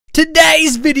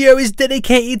Today's video is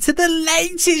dedicated to the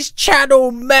latest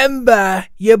channel member,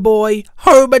 your boy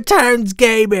Homertown's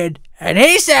Gaming, and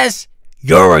he says,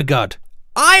 "You're a god,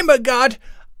 I'm a god,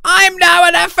 I'm now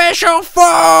an official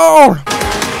fool!"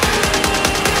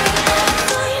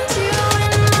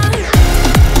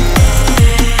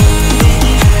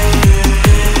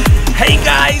 Hey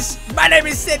guys, my name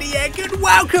is Seniac and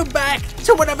welcome back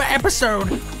to another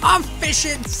episode of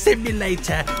Fishing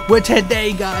Simulator, where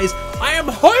today guys, I am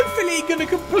hopefully going to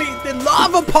complete the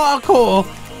lava parkour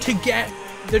to get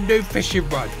the new fishing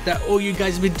rod that all you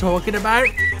guys have been talking about.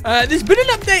 There's been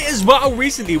an update as well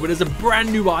recently where there's a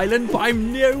brand new island, but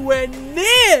I'm nowhere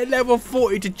near level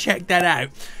 40 to check that out.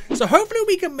 So hopefully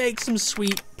we can make some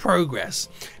sweet progress.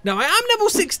 Now I am level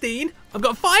 16, I've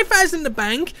got 5,000 in the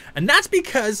bank, and that's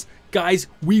because guys,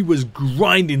 we was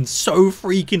grinding so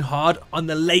freaking hard on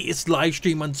the latest live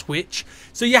stream on Twitch.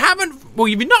 So you haven't, well,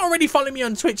 if you're not already following me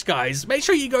on Twitch, guys, make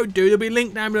sure you go do. There'll be a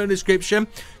link down below in the description,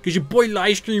 because your boy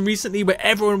live streamed recently where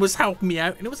everyone was helping me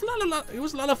out, and it was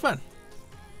a lot of fun.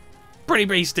 Pretty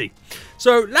beasty.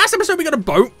 So last episode we got a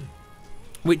boat,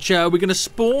 which we're gonna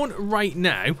spawn right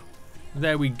now.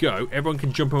 There we go. Everyone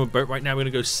can jump on a boat right now. We're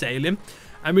gonna go sailing.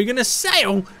 And we're going to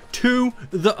sail to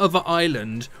the other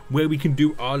island where we can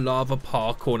do our lava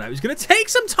parkour. Now, it's going to take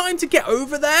some time to get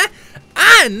over there.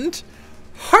 And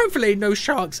hopefully no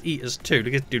sharks eat us too.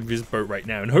 Look at this boat right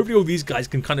now. And hopefully all these guys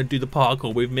can kind of do the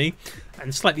parkour with me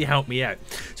and slightly help me out.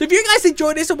 So if you guys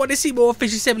enjoyed this and want to see more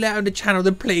Fishing Simulator on the channel,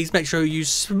 then please make sure you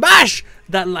smash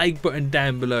that like button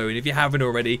down below. And if you haven't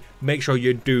already, make sure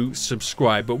you do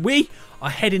subscribe. But we are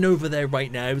heading over there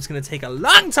right now. It's going to take a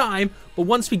long time, but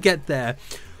once we get there,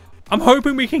 I'm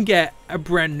hoping we can get a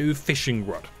brand new fishing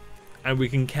rod and we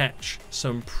can catch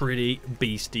some pretty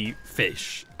beastie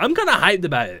fish. I'm kind of hyped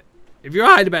about it. If you're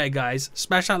hyped about it, guys,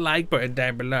 smash that like button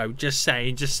down below. Just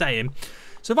saying, just saying.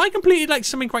 So if I completed like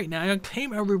something right now, I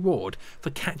claim a reward for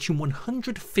catching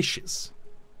 100 fishes.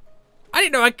 I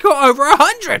didn't know I caught over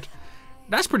 100.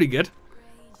 That's pretty good.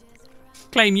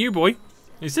 Claim you, boy.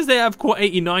 It says they have caught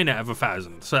 89 out of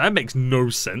 1,000, so that makes no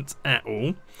sense at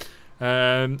all.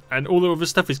 And all the other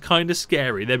stuff is kind of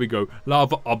scary. There we go.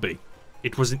 Lava obby.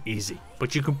 It wasn't easy,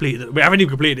 but you completed it. We haven't even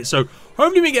completed it, so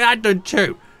hopefully we get that done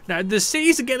too. Now, the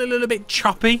seas are getting a little bit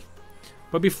choppy,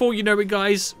 but before you know it,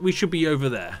 guys, we should be over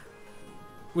there.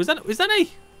 Was that a...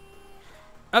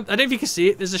 I don't know if you can see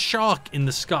it. There's a shark in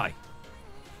the sky.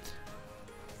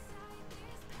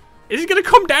 Is it going to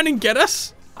come down and get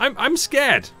us? I'm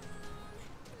scared.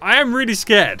 I am really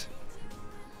scared.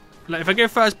 Like, if I go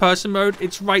first person mode,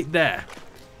 it's right there.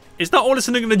 It's not all of a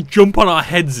sudden going to jump on our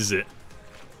heads, is it?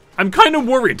 I'm kind of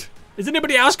worried. Is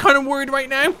anybody else kind of worried right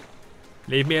now?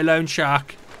 Leave me alone,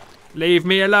 shark. Leave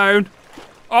me alone.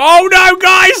 Oh no,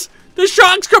 guys! The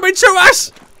shark's coming to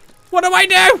us! What do I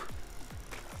do?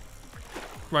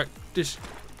 Right, just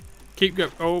keep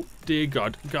going. Oh dear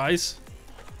God, guys.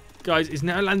 Guys, it's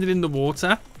now landed in the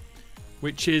water,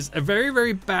 which is a very,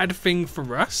 very bad thing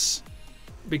for us,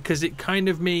 because it kind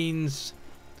of means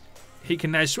he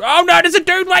can now swim. Oh no, there's a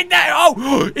dude right there.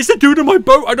 Oh, it's a dude on my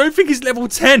boat. I don't think he's level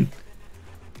 10.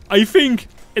 I think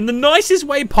in the nicest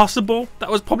way possible, that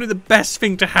was probably the best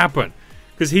thing to happen,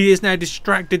 because he has now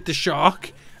distracted the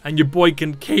shark and your boy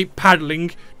can keep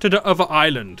paddling to the other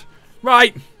island.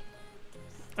 Right.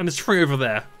 And there's 3 over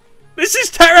there. This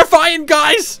is terrifying,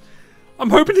 guys. I'm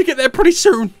hoping to get there pretty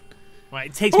soon. Right,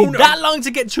 it takes me that long to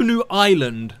get to a new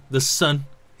island. The sun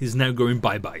is now going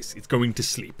bye-byes. It's going to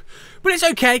sleep. But it's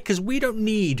okay, because we don't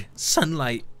need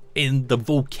sunlight in the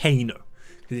volcano,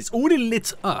 because it's already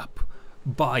lit up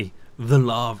by the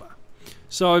lava.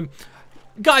 So,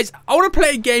 guys, I want to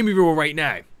play a game with you all right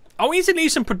now. I want you to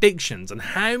leave some predictions on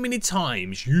how many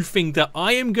times you think that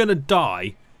I am going to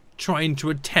die trying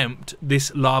to attempt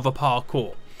this lava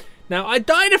parkour. Now, I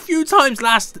died a few times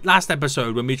last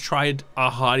episode when we tried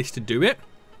our hardest to do it.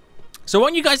 So I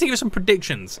want you guys to give us some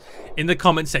predictions in the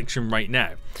comment section right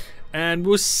now. And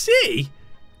we'll see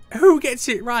who gets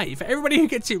it right. For everybody who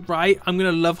gets it right, I'm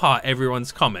going to love heart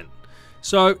everyone's comment.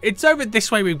 So it's over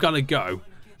this way we've got to go.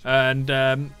 And,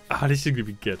 oh, this is going to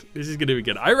be good. This is going to be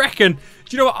good. I reckon, do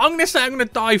you know what? I'm going to say I'm going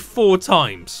to die 4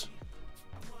 times.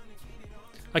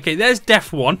 Okay, there's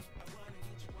death 1.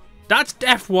 That's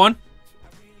death 1.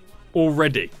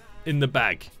 Already in the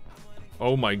bag.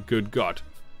 Oh my good God.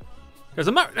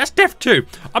 Because that's death 2.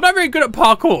 I'm not very good at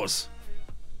parkours.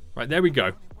 Right, there we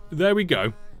go. There we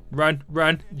go. Run,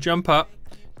 run, jump up,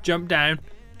 jump down,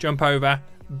 jump over,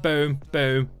 boom,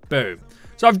 boom, boom.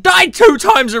 So I've died 2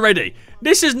 times already.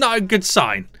 This is not a good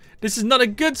sign. This is not a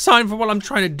good sign for what I'm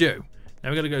trying to do.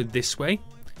 Now we're going to go this way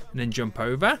and then jump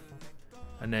over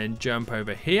and then jump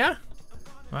over here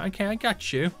Right, okay, I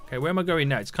got you. Okay, where am I going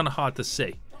now? It's kind of hard to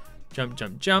see. Jump,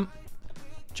 jump, jump.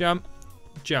 Jump,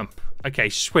 jump. Okay,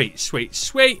 sweet, sweet,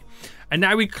 sweet. And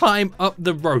now we climb up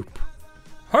the rope.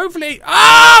 Hopefully...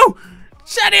 Oh!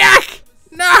 Seniac!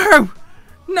 No!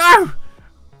 No!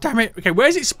 Damn it. Okay,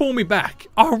 where's it spawn me back?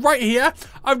 Oh, right here.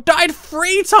 I've died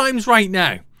 3 times right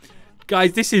now.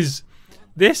 Guys, this is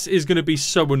going to be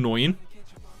so annoying.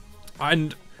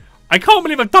 And I can't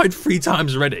believe I've died 3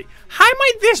 times already. How am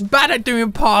I this bad at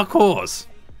doing parkours?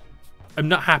 I'm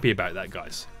not happy about that,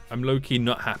 guys. I'm low-key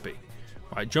not happy.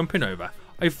 Right, jumping over.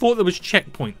 I thought there was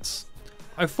checkpoints.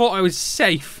 I thought I was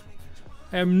safe.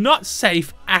 I am not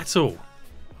safe at all.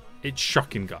 It's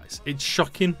shocking, guys. It's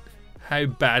shocking how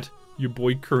bad your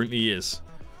boy currently is.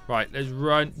 Right, let's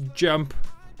run, jump.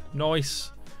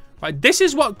 Nice. Right, this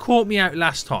is what caught me out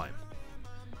last time.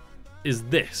 Is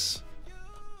this.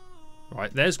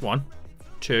 Right, there's 1,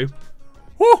 2.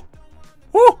 Oh!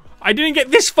 Oh! I didn't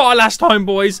get this far last time,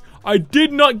 boys. I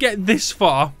did not get this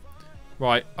far.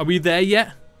 Right, are we there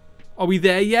yet? Are we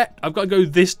there yet? I've got to go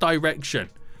this direction.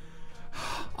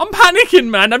 I'm panicking,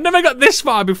 man. I've never got this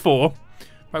far before.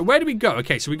 Right, where do we go?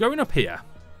 Okay, so we're going up here.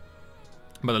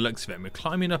 By the looks of it, we're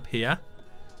climbing up here.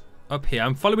 Up here.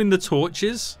 I'm following the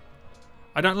torches.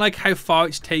 I don't like how far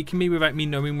it's taking me without me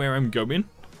knowing where I'm going.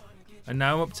 And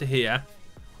now I'm up to here.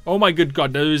 Oh my good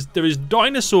god, there is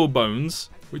dinosaur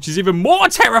bones, which is even more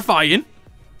terrifying.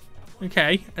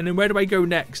 Okay, and then where do I go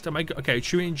next? Okay,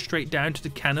 shooting straight down to the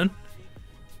cannon.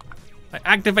 I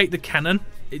activate the cannon.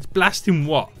 It's blasting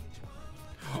what?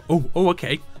 Oh,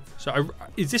 okay. So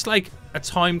is this like a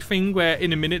timed thing where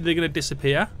in a minute they're gonna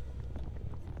disappear?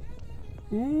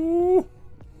 Ooh.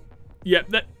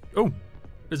 Yep. Oh,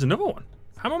 there's another one.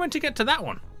 How am I meant to get to that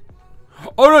one?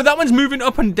 Oh no, that one's moving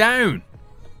up and down.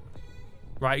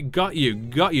 Right, got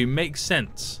you. Makes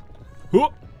sense.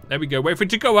 Oh, there we go. Wait for it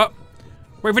to go up.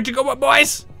 Wait for it to go up,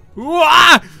 boys. Ooh,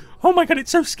 ah! Oh my god,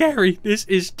 it's so scary. This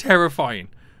is terrifying.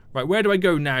 Right, where do I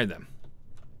go now then?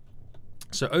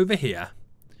 So over here.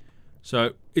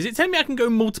 So is it telling me I can go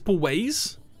multiple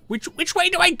ways? Which way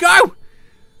do I go?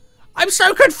 I'm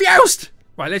so confused.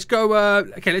 Right, let's go.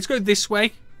 Okay, let's go this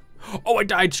way. Oh, I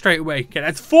died straight away. Okay,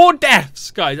 that's 4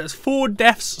 deaths, guys. That's 4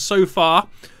 deaths so far.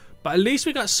 But at least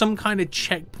we got some kind of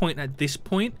checkpoint at this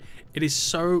point. It is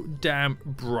so damn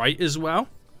bright as well.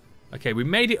 Okay, we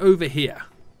made it over here.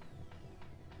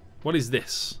 What is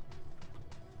this?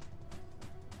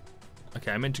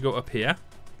 Okay, I meant to go up here.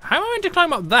 How am I meant to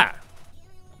climb up that?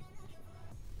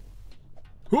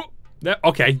 Oh, there,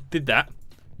 okay, did that.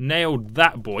 Nailed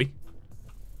that boy.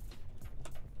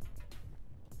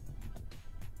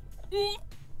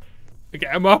 Okay,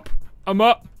 I'm up. I'm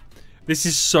up. This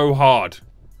is so hard.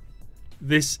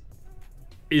 This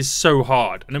is so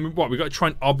hard. And then what? We got to try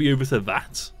and obby over to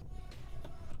that.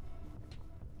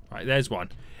 Right, there's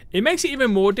one. It makes it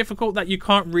even more difficult that you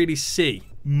can't really see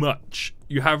much.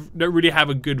 You don't really have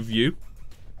a good view.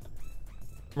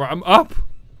 Right, I'm up.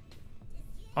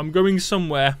 I'm going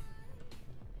somewhere.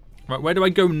 Right, where do I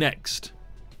go next?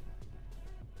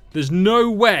 There's no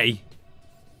way.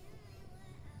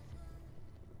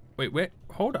 Wait,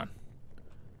 hold on.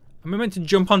 Am I meant to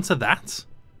jump onto that?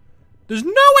 There's no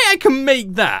way I can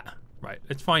make that. Right,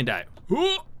 let's find out.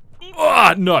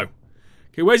 Oh, no.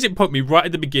 Okay, where's it put me? Right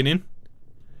at the beginning.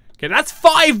 Okay, that's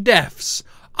 5 deaths.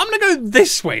 I'm going to go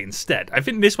this way instead. I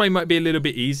think this way might be a little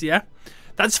bit easier.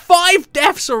 That's 5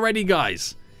 deaths already,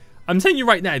 guys. I'm telling you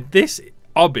right now, this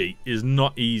obby is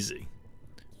not easy.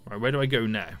 Right, where do I go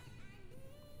now?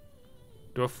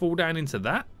 Do I fall down into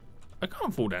that? I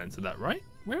can't fall down into that, right?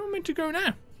 Where am I meant to go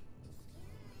now?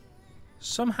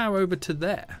 Somehow over to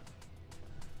there.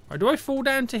 Right, do I fall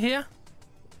down to here?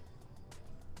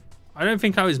 I don't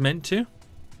think I was meant to.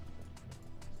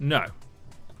 No.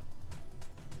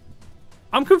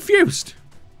 I'm confused.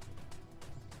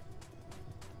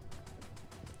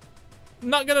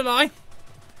 Not gonna lie.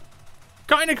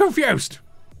 Kinda confused.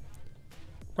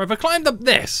 Right, if I climbed up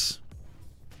this,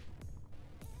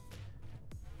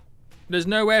 there's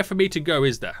nowhere for me to go,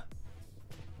 is there?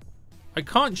 I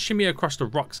can't shimmy across the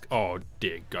rocks. Oh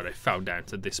dear god, I fell down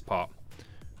to this part.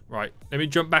 Right, let me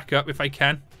jump back up if I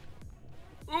can.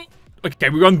 Okay,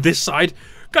 we're on this side.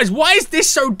 Guys, why is this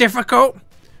so difficult?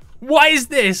 Why is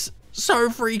this so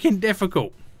freaking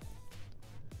difficult?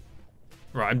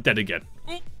 Right, I'm dead again.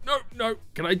 Oh, no.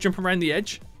 Can I jump around the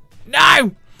edge?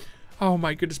 No! Oh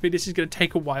my goodness me, this is going to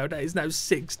take a while. That is now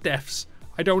 6 deaths.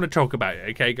 I don't want to talk about it,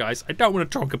 okay, guys? I don't want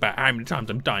to talk about how many times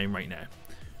I'm dying right now.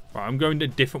 Right, I'm going a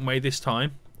different way this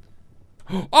time.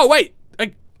 Oh, wait.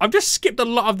 I've just skipped a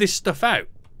lot of this stuff out.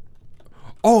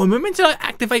 Oh, am I meant to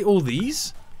activate all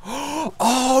these?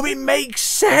 Oh, it makes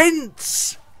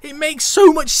sense. It makes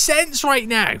so much sense right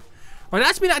now. Right,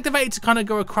 that's been activated to kind of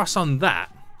go across on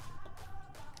that.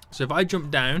 So if I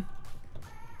jump down.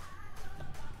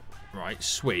 Right,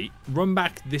 sweet. Run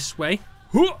back this way.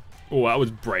 Oh, that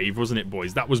was brave, wasn't it,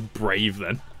 boys? That was brave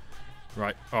then.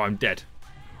 Right. Oh, I'm dead.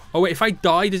 Oh, wait, if I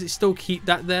die, does it still keep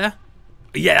that there?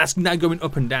 Yeah, that's now going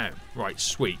up and down. Right,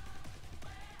 sweet.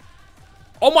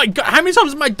 Oh my god, how many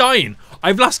times am I dying?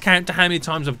 I've lost count to how many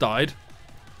times I've died.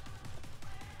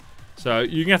 So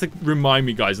you're going to have to remind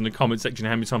me, guys, in the comment section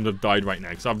how many times I've died right now,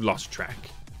 because I've lost track.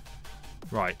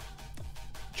 Right.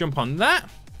 Jump on that.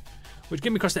 Which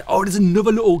get me across there. Oh, there's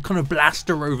another little kind of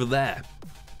blaster over there.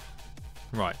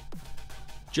 Right.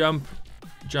 Jump.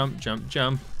 Jump, jump,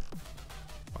 jump.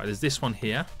 Right, there's this one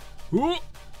here. Ooh.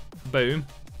 Boom.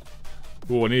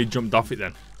 Oh, I nearly jumped off it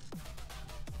then.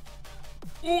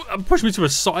 Oh, that pushed me to a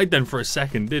side then for a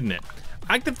second, didn't it?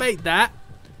 Activate that.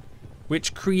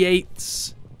 Which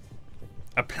creates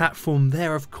a platform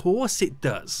there. Of course it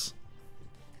does.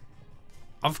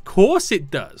 Of course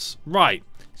it does. Right.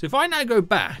 So if I now go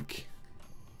back.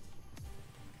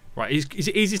 Right. Is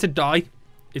it easiest to die?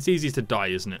 It's easiest to die,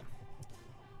 isn't it?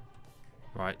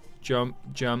 Right. Jump,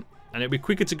 jump. And it'll be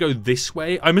quicker to go this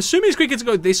way. I'm assuming it's quicker to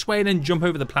go this way and then jump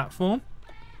over the platform.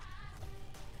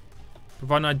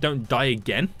 Provided I don't die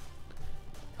again.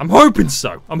 I'm hoping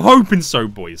so. I'm hoping so,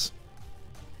 boys.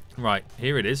 Right.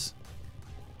 Here it is.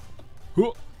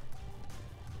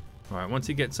 Right. Once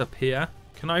it gets up here.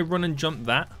 Can I run and jump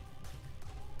that?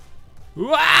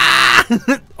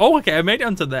 Oh, okay. I made it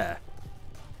onto there.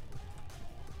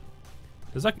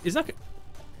 There's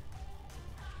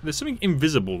something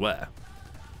invisible there.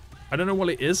 I don't know what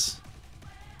it is.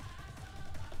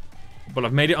 But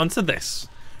I've made it onto this.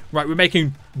 Right, we're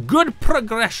making good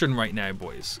progression right now,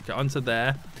 boys. Get onto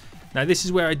there. Now, this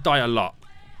is where I die a lot.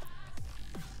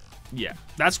 Yeah,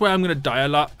 that's where I'm going to die a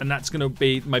lot. And that's going to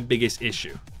be my biggest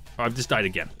issue. Oh, I've just died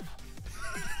again.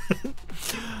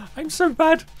 I'm so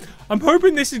bad. I'm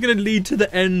hoping this is going to lead to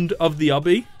the end of the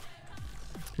obby.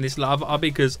 This lava obby,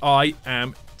 because I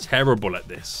am terrible at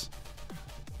this.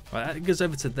 Right, that goes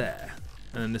over to there.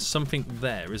 And then there's something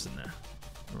there, isn't there?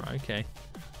 Right, okay.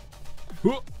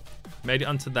 Made it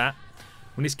onto that.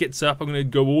 When this gets up, I'm going to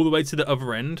go all the way to the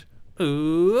other end.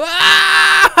 Ooh,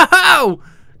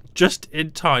 just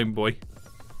in time, boy.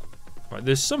 Right,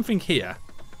 there's something here.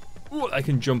 Ooh, I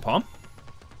can jump on.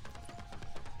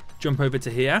 Jump over to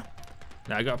here.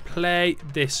 Now I got to play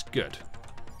this good.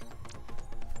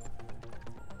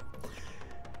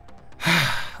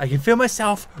 I can feel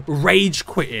myself rage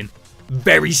quitting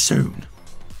very soon.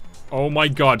 Oh my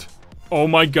god. Oh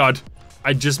my god.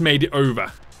 I just made it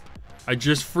over. I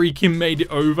just freaking made it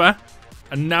over.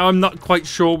 And now I'm not quite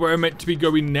sure where I'm meant to be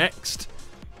going next.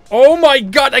 Oh my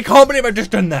god. I can't believe I've just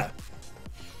done that.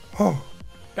 Oh,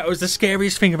 that was the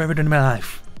scariest thing I've ever done in my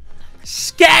life.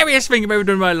 Scariest thing I've ever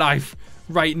done in my life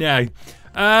right now.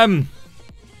 Right,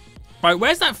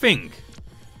 where's that thing?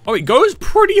 Oh, it goes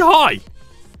pretty high.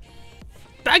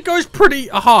 That goes pretty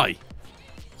high.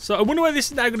 So I wonder where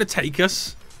this is now going to take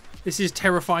us. This is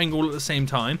terrifying all at the same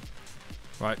time.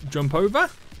 Right, jump over.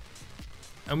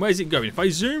 And where's it going? If I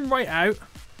zoom right out.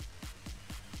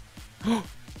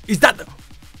 Is that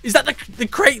the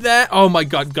crate there? Oh my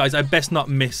god, guys, I best not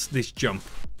miss this jump.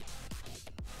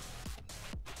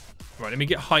 Right, let me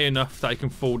get high enough that I can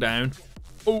fall down.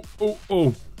 Oh, oh,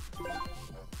 oh.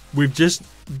 We've just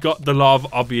got the lava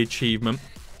obby achievement.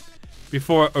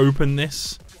 Before I open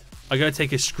this, I gotta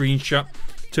take a screenshot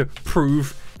to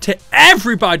prove to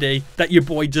everybody that your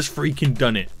boy just freaking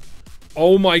done it.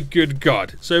 Oh my good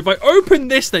god. So if I open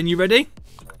this then, you ready?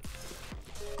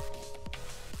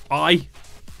 I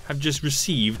have just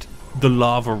received the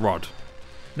lava rod.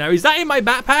 Now, is that in my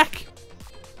backpack?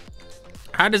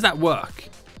 How does that work?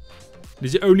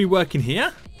 Does it only work in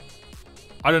here?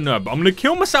 I don't know, but I'm going to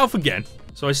kill myself again.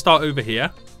 So I start over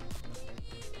here.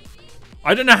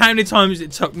 I don't know how many times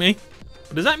it took me.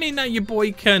 But does that mean that your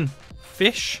boy can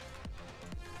fish?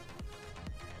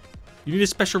 You need a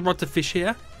special rod to fish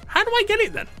here? How do I get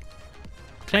it then?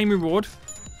 Claim reward.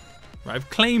 Right, I've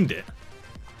claimed it.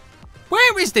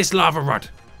 Where is this lava rod?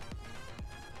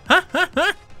 Huh?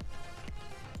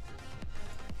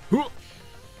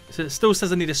 So it still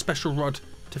says I need a special rod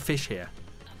to fish here.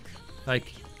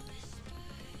 Like,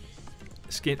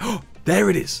 skin. Oh, there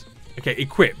it is. Okay,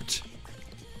 equipped.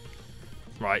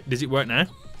 Right, does it work now?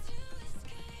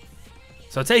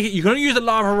 So I take it you can only use the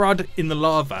lava rod in the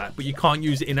lava, but you can't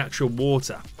use it in actual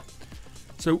water.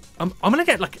 So I'm gonna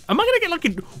get like, am I gonna get like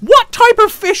a, what type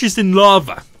of fish is in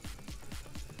lava?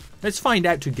 Let's find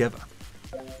out together.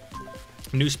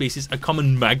 New species, a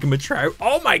common magma trout.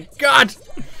 Oh my god!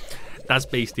 That's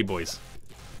beastie, boys.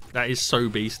 That is so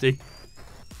beasty.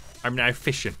 I'm now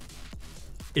fishing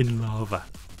in lava.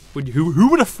 Who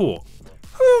would have thought?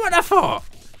 Who would have thought?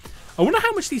 I wonder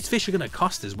how much these fish are going to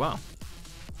cost as well.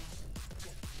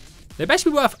 They best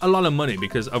be worth a lot of money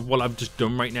because of what I've just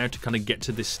done right now to kind of get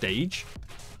to this stage.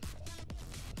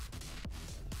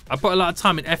 I put a lot of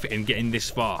time and effort in getting this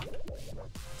far.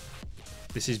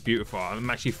 This is beautiful. I'm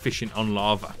actually fishing on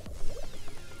lava.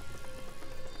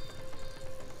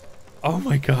 Oh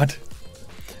my god.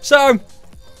 So,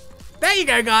 there you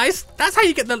go, guys. That's how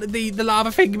you get the lava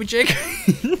thingamajig.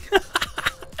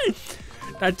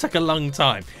 That took a long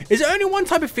time. Is there only one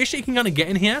type of fish that you can kind of get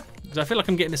in here? Because I feel like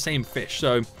I'm getting the same fish.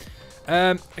 So,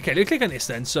 okay, let's click on this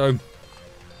then. So,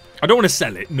 I don't want to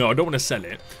sell it. No, I don't want to sell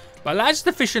it. But allows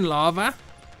the fish in lava.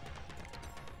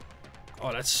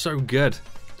 Oh, that's so good.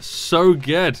 So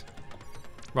good.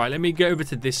 Right, let me go over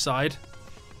to this side.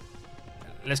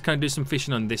 Let's kind of do some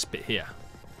fishing on this bit here.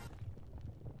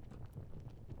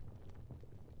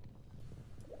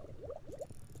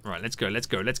 Right, let's go, let's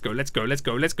go, let's go, let's go, let's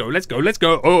go, let's go, let's go, let's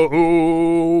go.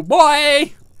 Oh,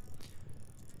 boy!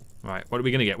 Right, what are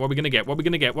we gonna get? What are we gonna get? What are we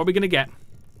gonna get? What are we gonna get?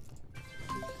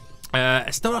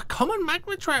 It's still a common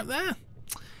magma trout there.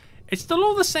 It's still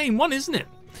all the same one, isn't it?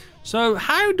 So,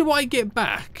 how do I get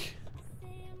back?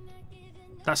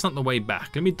 That's not the way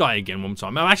back. Let me die again one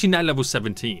time. I'm actually now level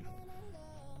 17.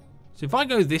 So if I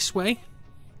go this way,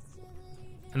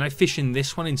 and I fish in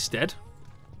this one instead,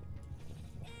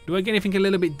 do I get anything a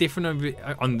little bit different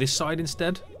on this side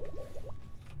instead?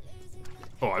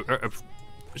 Oh,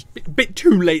 it's a bit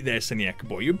too late there, Seniac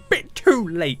boy. You're a bit too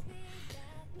late.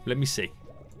 Let me see.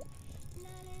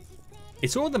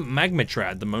 It's all the magma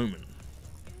trout at the moment.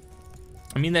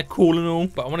 I mean, they're cool and all,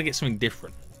 but I want to get something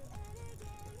different.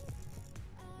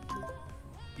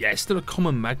 Yeah, it's still a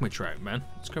common magma trout, man.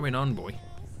 What's going on, boy?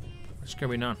 What's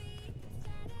going on?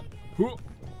 Alright,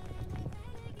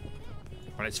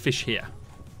 let's fish here.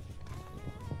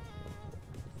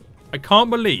 I can't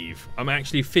believe I'm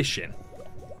actually fishing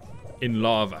in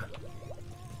lava.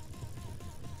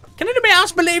 Can anybody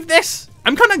else believe this?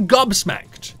 I'm kind of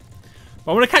gobsmacked.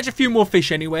 But I want to catch a few more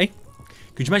fish anyway.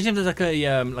 Could you imagine if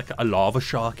there's like a lava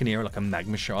shark in here, like a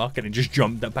magma shark, and it just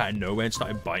jumped up out of nowhere and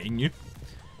started biting you?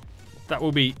 That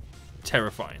would be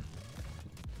terrifying.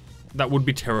 That would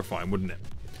be terrifying, wouldn't it?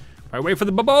 Right, wait for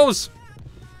the bubbles.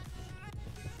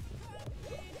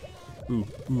 Ooh,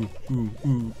 ooh, ooh,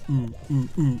 ooh, ooh, ooh,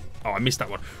 ooh. Oh, I missed that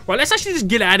one. Right, let's actually just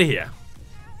get out of here.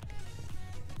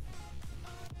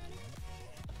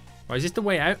 Right, is this the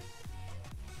way out?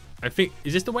 I think,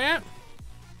 is this the way out?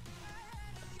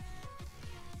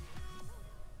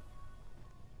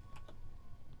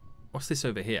 What's this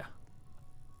over here?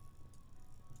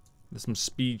 There's some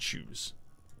speed shoes.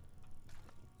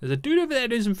 There's a dude over there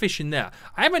doing some fishing there.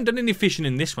 I haven't done any fishing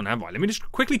in this one, have I? Let me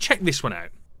just quickly check this one out.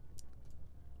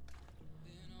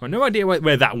 I've no idea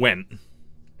where that went.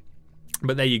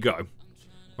 But there you go.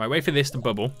 Right, wait for this to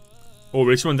bubble. Oh,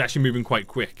 this one's actually moving quite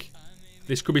quick.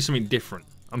 This could be something different.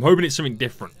 I'm hoping it's something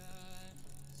different.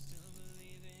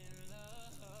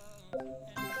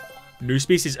 New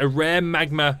species, a rare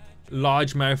magma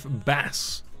largemouth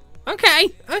bass. Okay,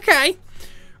 okay.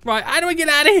 Right, how do I get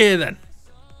out of here then?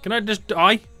 Can I just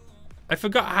die? I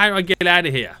forgot how I get out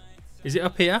of here. Is it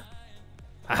up here?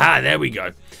 Aha, there we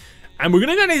go. And we're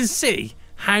going to go and see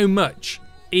how much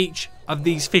each of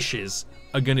these fishes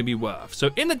are going to be worth. So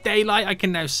in the daylight, I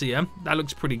can now see them. That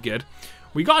looks pretty good.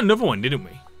 We got another one, didn't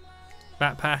we?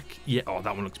 Backpack. Yeah, oh,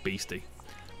 that one looks beasty.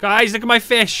 Guys, look at my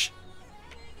fish.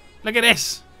 Look at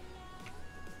this.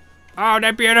 Oh,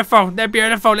 they're beautiful. They're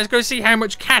beautiful. Let's go see how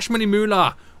much cash money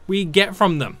moolah we get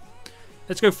from them.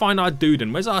 Let's go find our dude.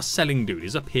 And where's our selling dude?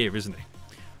 He's up here, isn't he?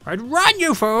 Right, run,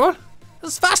 you fool.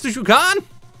 As fast as you can.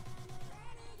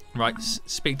 Right,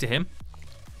 speak to him.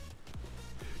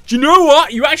 Do you know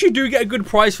what? You actually do get a good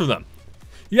price for them.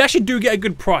 You actually do get a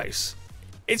good price.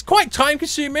 It's quite time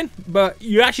consuming, but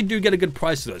you actually do get a good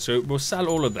price for those. So we'll sell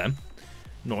all of them.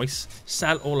 Nice.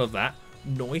 Sell all of that.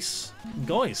 Nice.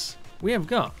 Guys, we have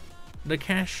got the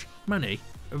cash money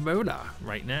moolah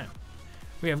right now.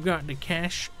 We have got the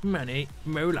cash money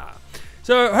moolah.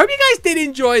 So I hope you guys did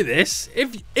enjoy this.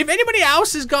 If anybody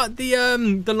else has got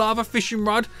the lava fishing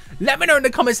rod, let me know in the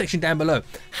comment section down below.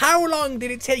 How long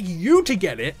did it take you to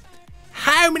get it?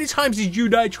 How many times did you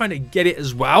die trying to get it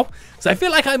as well? So I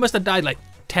feel like I must have died like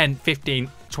 10,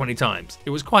 15, 20 times. It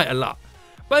was quite a lot.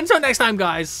 But until next time,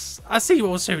 guys, I'll see you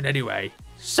all soon anyway.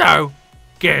 So,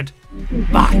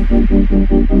 goodbye.